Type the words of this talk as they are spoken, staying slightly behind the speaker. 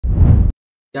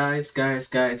Guys,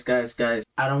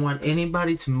 I don't want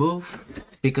anybody to move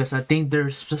because I think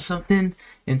there's just something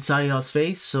inside y'all's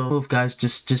face. So move, guys.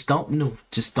 Just don't move.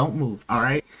 Just don't move. All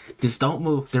right. Just don't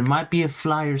move. There might be a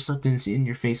fly or something in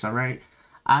your face. All right.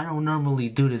 I don't normally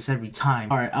do this every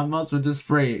time. All right. I'm also just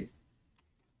afraid.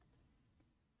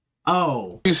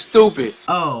 Oh. You stupid.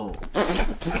 Oh.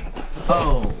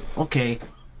 Oh. Okay.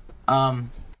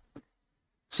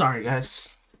 Sorry,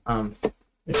 guys.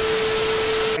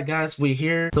 Alright guys, we're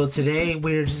here. So today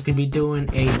we're just gonna be doing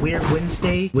a Weird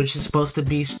Wednesday, which is supposed to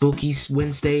be Spooky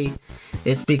Wednesday.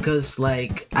 It's because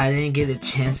like I didn't get a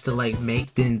chance to like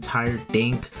make the entire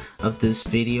thing of this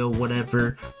video,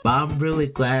 whatever. But I'm really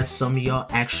glad some of y'all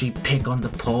actually pick on the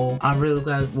poll. I'm really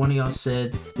glad one of y'all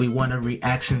said we want a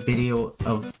reaction video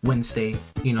of Wednesday.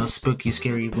 You know, Spooky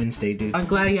Scary Wednesday, dude. I'm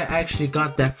glad you actually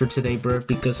got that for today, bro,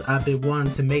 because I've been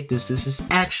wanting to make this. This is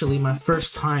actually my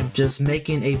first time just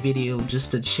making a video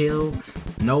just to chill.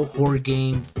 No horror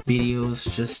game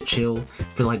videos, just chill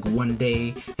for like one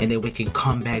day and then we can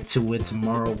come back to it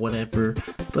tomorrow, whatever.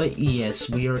 But yes,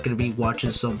 we are gonna be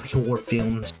watching some horror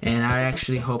films and I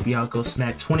actually hope y'all go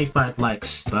smack 25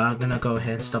 likes. But I'm gonna go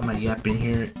ahead and stop my yapping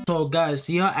here. So guys,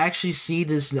 do y'all actually see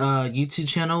this YouTube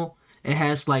channel? It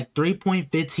has like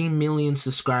 3.15 million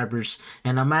subscribers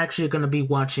and I'm actually gonna be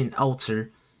watching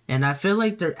Alter, and I feel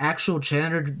like their actual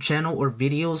channel or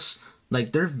videos,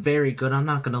 like, they're very good. I'm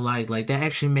not gonna lie. Like, they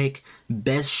actually make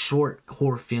best short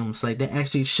horror films. Like, they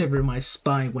actually shiver my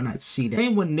spine when I see that.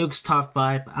 Same with Nuke's Top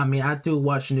 5. I mean, I do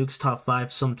watch Nuke's Top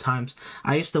 5 sometimes.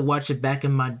 I used to watch it back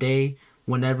in my day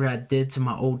whenever I did to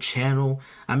my old channel.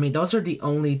 I mean, those are the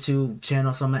only two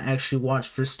channels I'm gonna actually watch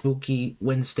for Spooky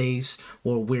Wednesdays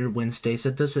or Weird Wednesdays.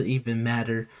 It doesn't even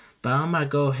matter. But I'm gonna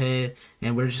go ahead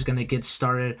and we're just gonna get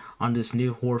started on this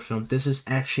new horror film. This is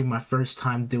actually my first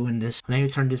time doing this. Let me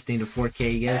turn this thing to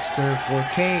 4K. Yes, sir,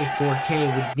 4K,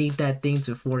 4K. We need that thing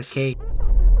to 4K.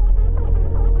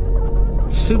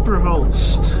 Super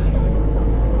host.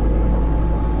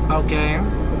 Okay.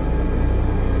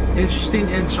 Interesting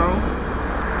intro.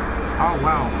 Oh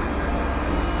wow.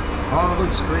 Oh, it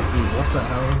looks creepy. What the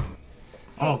hell?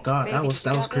 Oh god, that was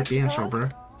creepy intro, bro.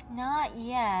 Not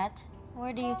yet.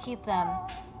 Where do you keep them?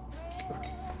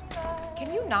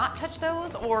 Can you not touch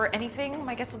those or anything?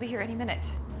 My guest will be here any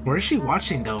minute. Where is she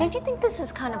watching though? Don't you think this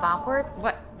is kind of awkward?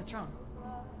 What's wrong?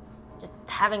 Just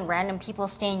having random people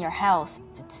stay in your house.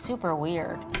 It's super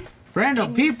weird.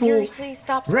 Random people? Seriously,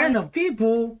 stop spraying. Random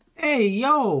people? Hey,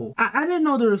 yo. I didn't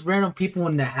know there was random people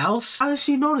in the house. How did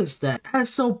she notice that? That's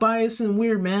so biased and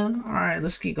weird, man. Alright,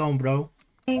 let's keep going, bro.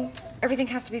 Everything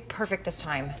has to be perfect this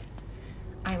time.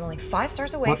 I'm only 5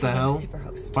 stars away from being super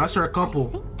host. 5-star couple.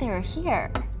 I think they're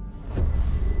here.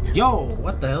 Yo,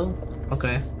 what the hell?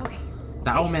 Okay. Okay.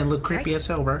 That old man looked creepy as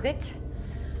hell, bro. Sit.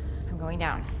 I'm going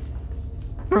down.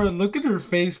 Bro, look at her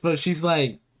face, bro. She's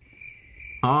like,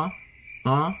 huh?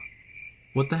 Huh?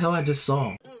 What the hell I just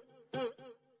saw?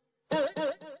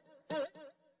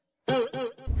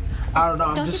 I don't know,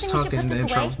 I'm just talking in the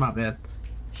intro. It's my bad.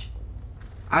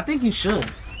 I think you should.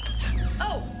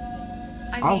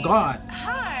 Oh god.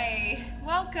 Hi,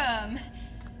 welcome.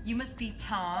 You must be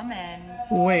Tom and...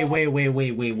 Wait.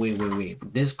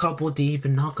 This couple didn't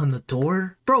even knock on the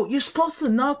door? Bro, you're supposed to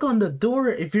knock on the door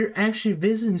if you're actually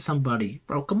visiting somebody.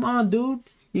 Bro, come on, dude.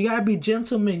 You gotta be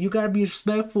gentleman. You gotta be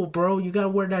respectful, bro. You gotta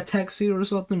wear that tuxedo or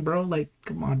something, bro. Like,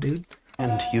 come on, dude.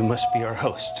 And you must be our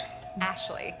host.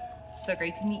 Ashley. So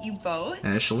great to meet you both.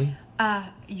 Ashley?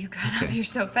 You got up here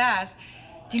so fast.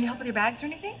 Do you need help with your bags or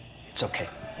anything? It's okay.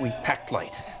 We packed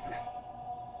light.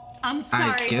 I'm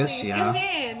sorry. I guess, please yeah. come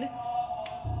in.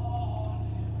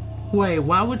 Wait,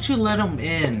 why would you let him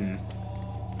in?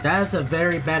 That's a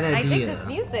very bad idea. I dig this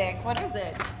music. What is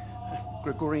it?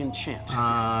 Gregorian chant.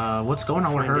 What's going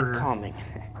on with her? Calming.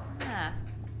 Huh.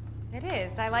 It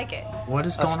is. I like it. What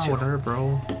is going on with her,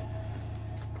 bro?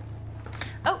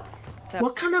 Oh, so...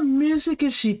 What kind of music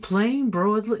is she playing,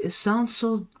 bro? It sounds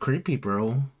so creepy,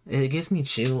 bro. It gives me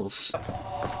chills.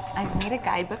 I've made a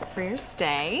guidebook for your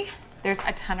stay. There's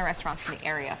a ton of restaurants in the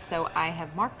area, so I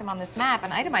have marked them on this map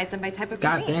and itemized them by type of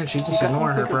cuisine. God damn, she just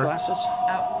ignored her, bro. Glasses?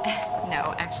 Oh,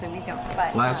 no, actually we don't.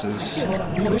 But, glasses.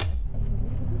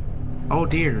 Oh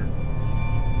dear.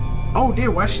 Oh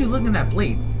dear, why is she looking at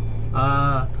Blade?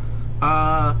 Y'all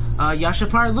should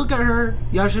probably look at her.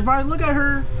 Y'all should probably look at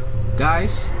her.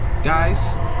 Guys.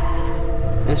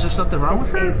 Is there something wrong with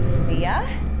her? Leah,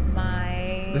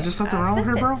 Is there something wrong with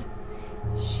her, bro?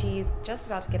 She's just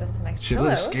about to get us some extra She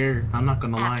looks scared, I'm not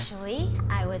gonna lie. Actually,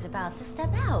 I was about to step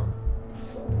out.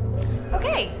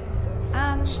 Okay.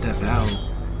 Step out.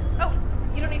 Oh,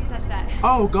 you don't need to touch that.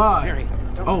 Oh god. Mary,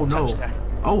 don't Oh no. touch that.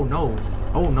 Oh no.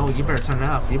 Oh no, you better turn that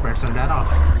off. You better turn that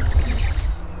off.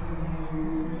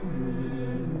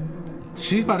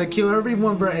 She's about to kill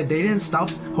everyone, bro. If they didn't stop,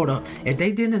 hold up. If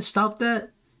they didn't stop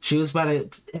that, she was about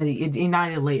to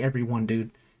annihilate everyone,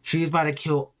 dude. She was about to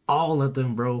kill all of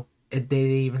them, bro. If they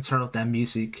didn't even turn off that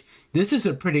music. This is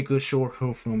a pretty good short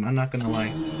horror film. I'm not gonna lie.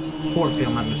 Horror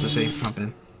film, I meant to say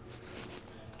something.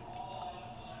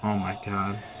 Oh my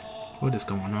god. What is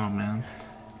going on, man?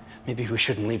 Maybe we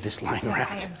shouldn't leave this lying Yes, around.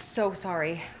 I am so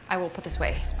sorry. I will put this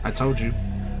away. I told you.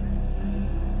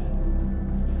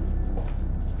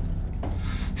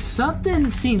 Something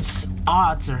seems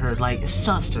odd to her, like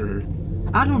sus to her.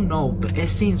 I don't know, but it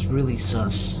seems really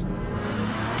sus.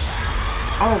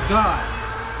 Oh god.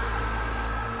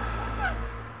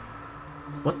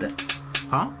 What the?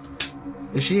 Huh?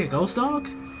 Is she a ghost dog?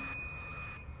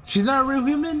 She's not a real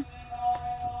human?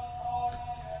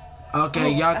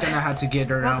 Okay, y'all gonna have to get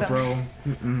her out, bro.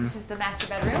 This is the master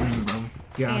bedroom. Bro.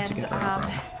 You have to get her out,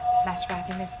 bro. Master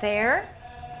bathroom is there.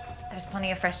 There's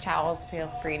plenty of fresh towels. Feel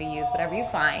free to use whatever you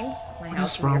find. My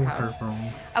house is your What's wrong with her, house. bro?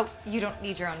 Oh, you don't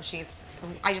need your own sheets.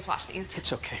 I just washed these.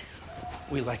 It's okay.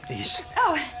 We like these.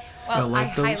 Oh, well, like I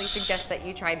highly those? suggest that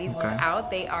you try these ones Okay.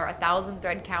 out. They are 1,000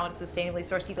 thread count, sustainably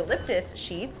sourced eucalyptus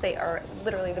sheets. They are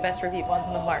literally the best reviewed ones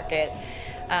on the market.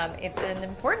 It's an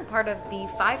important part of the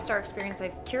 5-star experience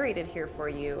I've curated here for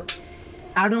you.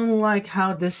 I don't like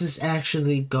how this is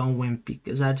actually going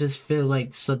because I just feel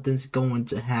like something's going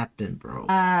to happen, bro.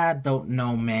 I don't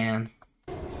know, man.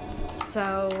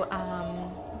 So,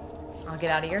 I'll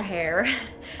get out of your hair.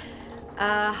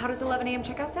 How does 11 a.m.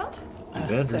 checkout sound?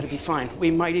 Good. That'll be fine.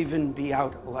 We might even be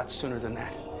out a lot sooner than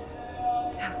that.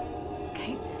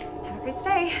 Okay, have a great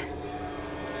stay.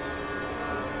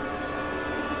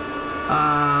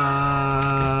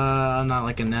 I'm not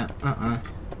liking that.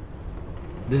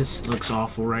 This looks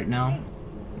awful right now.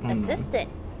 Assistant,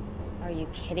 are you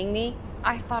kidding me?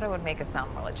 I thought it would make us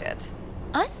sound more legit.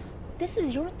 Us? This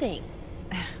is your thing.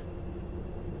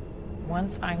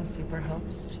 Once I'm super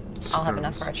host, I'll have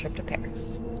enough for our trip to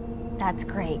Paris. That's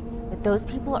great, but those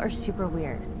people are super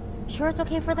weird. Sure it's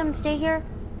okay for them to stay here?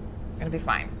 It'll be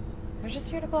fine. We're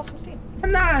just here to blow off some steam.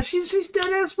 Nah, she's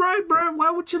dead ass right, bro. Why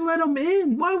would you let them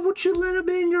in? Why would you let them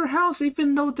in your house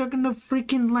even though they're gonna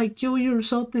freaking like kill you or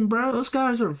something, bro? Those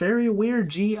guys are very weird,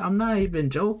 G. I'm not even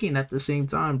joking at the same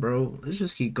time, bro. Let's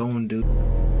just keep going, dude.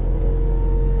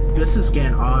 This is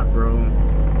getting odd, bro.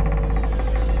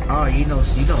 Oh, you know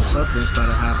something's about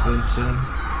to happen soon.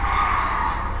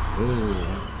 Ooh.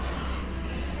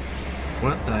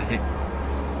 What the heck?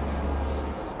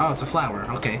 Oh, it's a flower.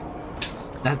 Okay.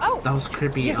 That was a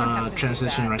creepy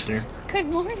transition right there. Good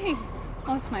morning.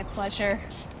 Oh, it's my pleasure.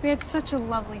 We had such a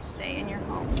lovely stay in your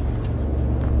home.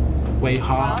 Wait,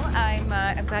 huh? Well,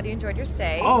 I'm glad you enjoyed your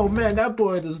stay. Oh man, that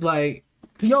boy is like,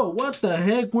 yo, what the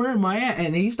heck? Where am I at?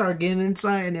 And he started getting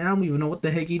inside, and I don't even know what the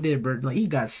heck he did, bro. Like he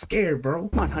got scared, bro.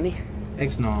 Come on, honey.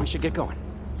 No. We should get going.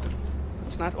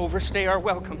 Let's not overstay our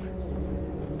welcome.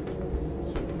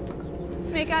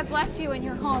 May God bless you in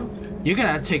your home. You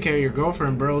gotta take care of your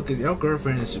girlfriend, bro, because your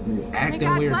girlfriend is May acting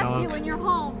God weird, bless dog. you in your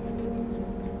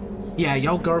home. Yeah,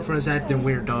 your girlfriend's acting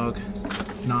weird, dog.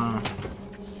 Nah.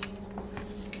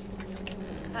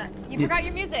 You forgot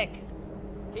your music.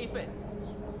 Keep it.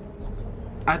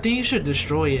 I think you should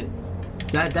destroy it.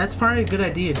 That's probably a good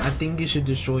idea. I think you should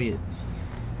destroy it.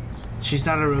 She's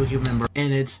not a real human, bro.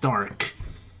 And it's dark.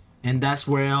 And that's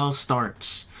where it all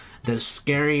starts. The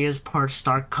scariest parts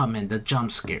start coming. The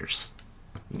jump scares.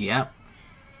 Yep.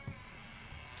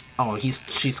 Oh,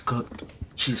 she's cooked.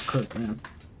 She's cooked, man.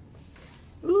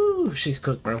 Ooh, she's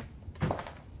cooked, bro.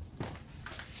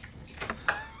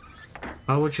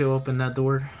 Why would you open that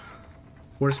door?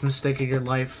 Worst mistake of your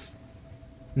life.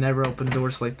 Never open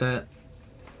doors like that.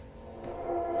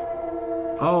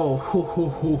 Oh,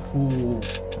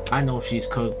 I know she's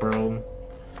cooked, bro.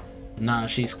 Nah,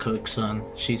 she's cooked, son.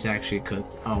 She's actually cooked.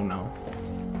 Oh, no.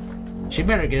 She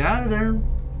better get out of there.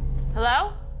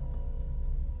 Hello?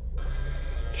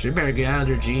 She better get out of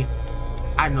there, G.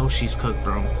 I know she's cooked,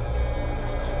 bro.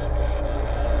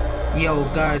 Yo,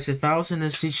 guys, if I was in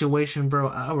this situation, bro,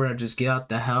 I would just get out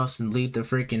the house and leave the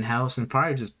freaking house and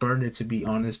probably just burn it, to be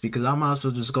honest, because I might as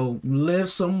well just go live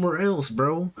somewhere else,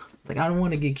 bro. Like, I don't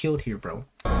want to get killed here, bro.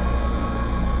 A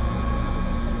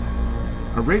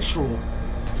ritual.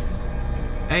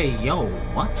 Hey, yo,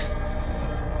 what?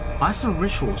 Why's there a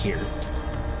ritual here?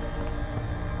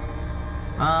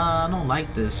 I don't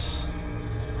like this.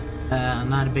 I'm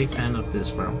not a big fan of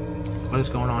this, bro. What is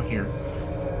going on here?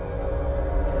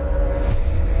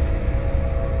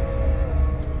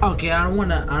 Okay, I don't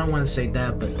wanna say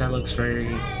that, but that looks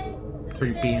very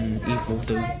creepy and evil,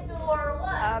 dude.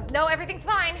 No, everything's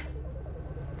fine.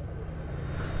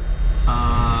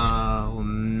 Oh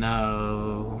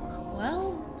no.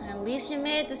 Well, at least you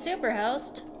made it to Super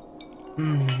Host.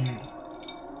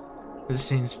 This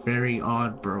seems very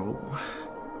odd, bro.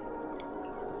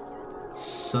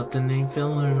 Something ain't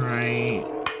feeling right.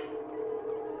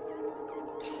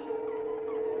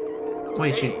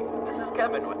 Wait, Hey, this is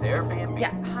Kevin with Airbnb.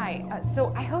 Yeah, hi.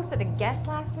 So I hosted a guest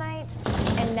last night,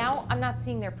 and now I'm not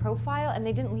seeing their profile, and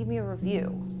they didn't leave me a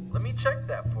review. Let me check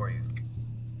that for you.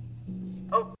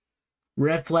 Oh,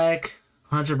 red flag,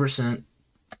 100%.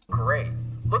 great.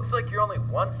 Looks like you're only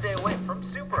one stay away from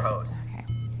Superhost. Okay.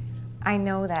 I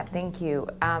know that, thank you.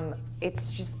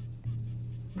 It's just...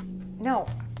 No.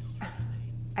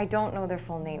 I don't know their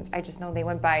full names. I just know they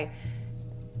went by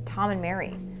Tom and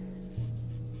Mary.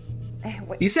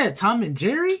 You said Tom and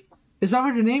Jerry? Is that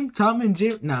what your name? Tom and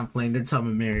Jerry? No, I'm playing. They're Tom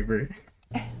and Mary, bro.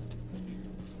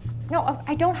 No,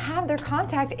 I don't have their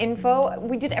contact info.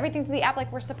 We did everything through the app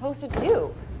like we're supposed to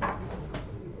do.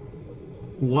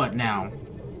 What now?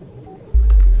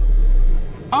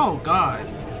 Oh, God.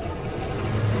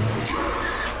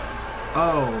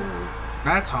 Oh.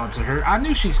 That's haunted her. I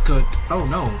knew she's cooked. Oh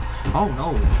no. Oh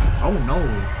no. Oh no.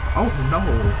 Oh no.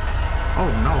 Oh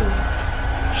no.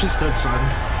 She's good, son.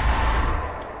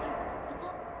 What's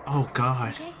up? Oh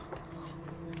God. Okay?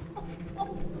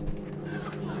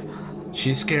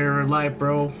 She's scared of her life,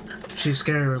 bro. She's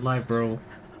scared of her life, bro.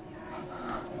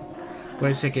 Wait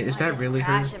a second. Is that really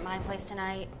her? Crash at my place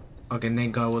tonight. Okay,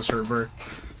 thank God it was her, bro.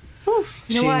 Oof.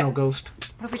 You know She ain't what? no ghost.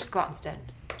 What if we just go out instead?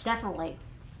 Definitely.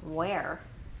 Where?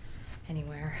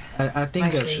 Anywhere. I think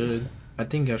I Actually, should. I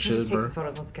think I Let's should, just take bro. some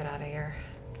photos. Let's get out of here.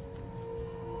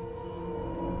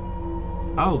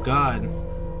 Oh God.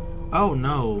 Oh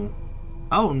no.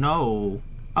 Oh no.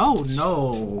 Oh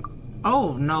no.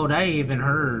 Oh no, that ain't even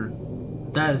her.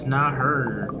 That is not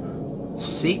her.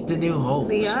 Seek the new host.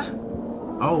 Leah?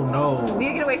 Oh no.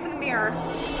 Leah, get away from the mirror.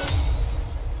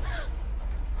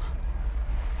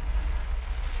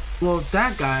 Well,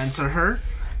 that got into her.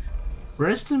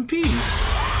 Rest in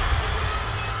peace.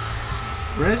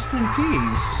 Rest in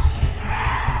peace.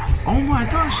 Oh my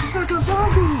gosh, she's like a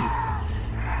zombie.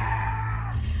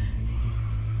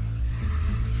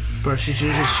 Bro, she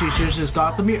should just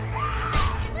got the mirror.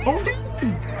 Oh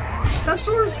damn! That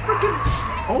sword is freaking.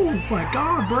 Oh my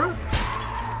god, bro.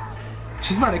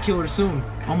 She's about to kill her soon.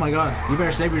 Oh my god, you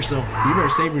better save yourself. You better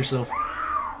save yourself.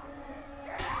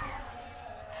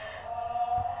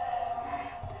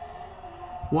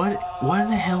 What in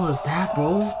the hell is that,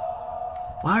 bro?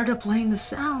 Why are they playing the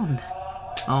sound?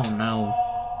 Oh no.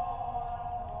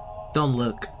 Don't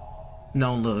look.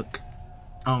 Don't look.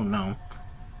 Oh no.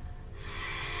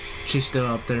 She's still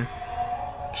out there.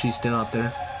 She's still out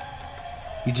there.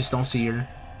 You just don't see her.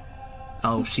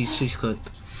 Oh, she's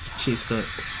cooked. She's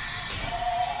cooked.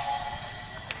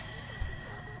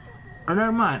 Oh,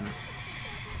 never mind.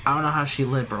 I don't know how she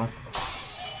lit, bro.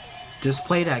 Just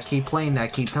play that. Keep playing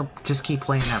that. Just keep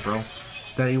playing that, bro.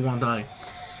 That you won't die.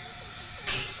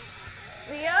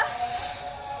 Leah?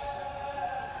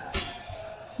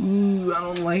 Ooh, I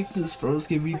don't like this, bro. It's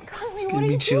giving me, it's giving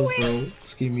me chills, bro.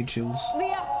 It's giving me chills.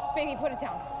 Leah, baby, put it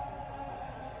down.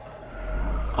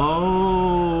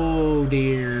 Oh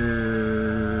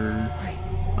dear.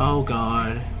 Oh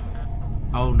God.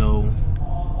 Oh no.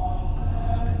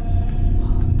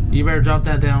 You better drop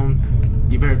that down.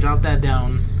 You better drop that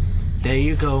down. There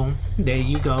you go. There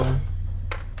you go.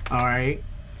 Alright.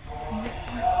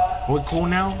 We're cool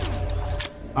now?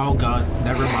 Oh God,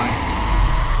 never mind.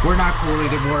 We're not cool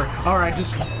anymore. Alright,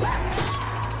 just...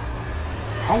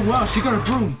 Oh wow, she got a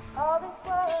broom.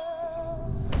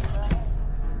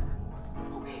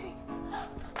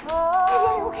 Baby,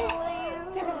 are you okay?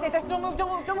 Stay there. Don't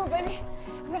move, baby.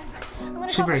 I'm gonna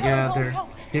She call better for get help, out of there. help.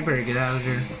 She better get out of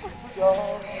there.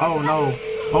 Oh no.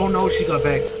 Oh no, she got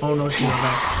back. Oh no, she got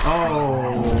back.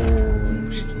 Oh.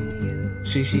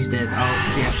 She's dead.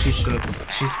 Oh, yeah, she's good.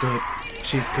 She's good.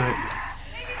 She's good.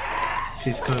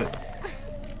 She's good.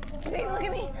 Baby, look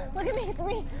at me. Look at me. It's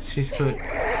me. She's good.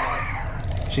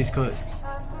 She's good.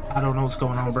 I don't know what's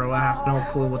going on, bro. I have no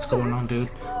clue what's going on, dude.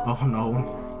 Oh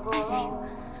no. I see you.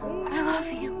 I love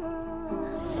you.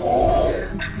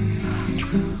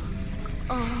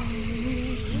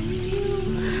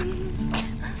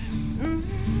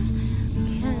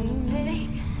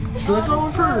 Let go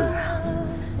of her.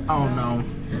 Oh no.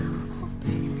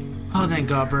 Oh thank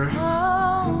God, bro.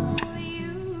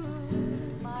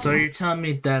 So you're telling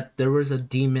me that there was a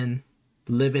demon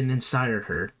living inside of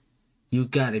her? You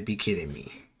gotta be kidding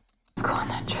me. Let's go on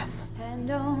that trip.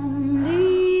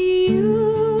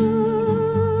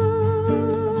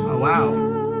 Oh wow.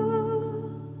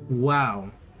 Wow.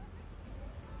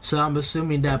 So I'm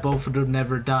assuming that both of them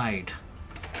never died.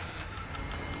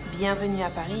 Bienvenue à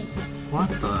Paris. What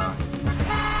the?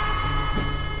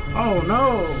 Oh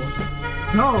no!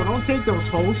 No, don't take those,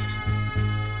 host.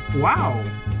 Wow.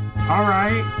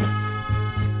 Alright.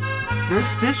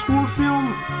 This horror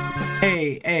film,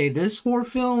 hey, this horror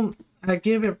film, I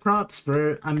give it props,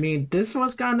 bro. I mean, this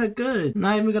was kind of good.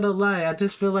 Not even gonna lie, I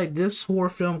just feel like this horror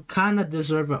film kind of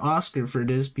deserve an Oscar for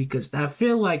this, because I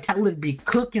feel like Tyler be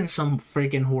cooking some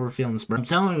freaking horror films, bro. I'm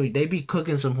telling you, they be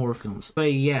cooking some horror films.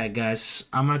 But yeah, guys,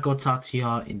 I'm gonna go talk to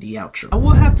y'all in the outro. I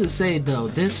will have to say though,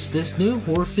 this new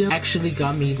horror film actually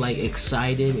got me like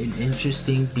excited and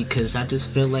interesting, because I just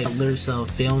feel like Tyler's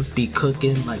films be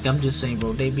cooking. Like, I'm just saying,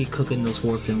 bro, they be cooking those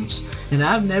horror films. And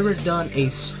I've never done a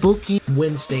spooky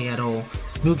Wednesday at all.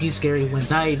 Spooky scary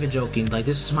Wednesday, not even joking. Like,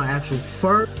 this is my actual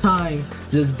first time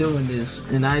just doing this,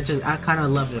 and I kind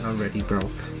of love it already, bro.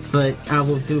 But I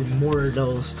will do more of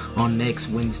those on next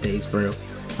Wednesdays, bro.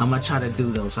 I'm gonna try to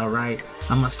do those, alright?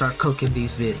 I'm gonna start cooking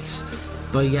these vids.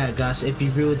 But yeah, guys, if you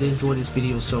really did enjoy this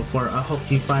video so far, I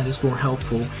hope you find this more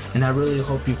helpful, and I really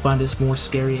hope you find this more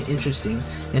scary and interesting.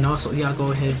 And also, y'all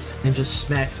go ahead and just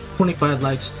smack 25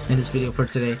 likes in this video for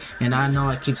today. And I know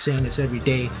I keep saying this every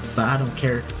day, but I don't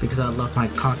care, because I love my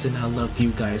content and I love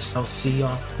you guys. I'll see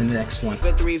y'all in the next one.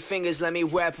 With 3 fingers, let me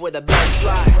rap with a best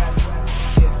fly.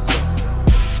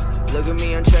 Look at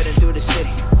me, I'm treading through the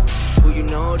city. Who you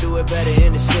know do it better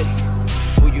in the city.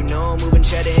 Who you know moving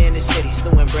cheddar in the city.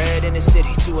 Stewing bread in the city.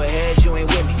 2 ahead, you ain't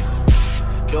with me.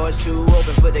 Doors too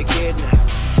open for the kid now.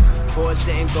 Poor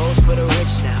sitting goals for the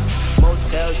rich now.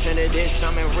 Motels turn to this,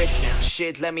 I'm rich now.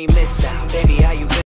 Shit, let me miss out. Baby, how you been?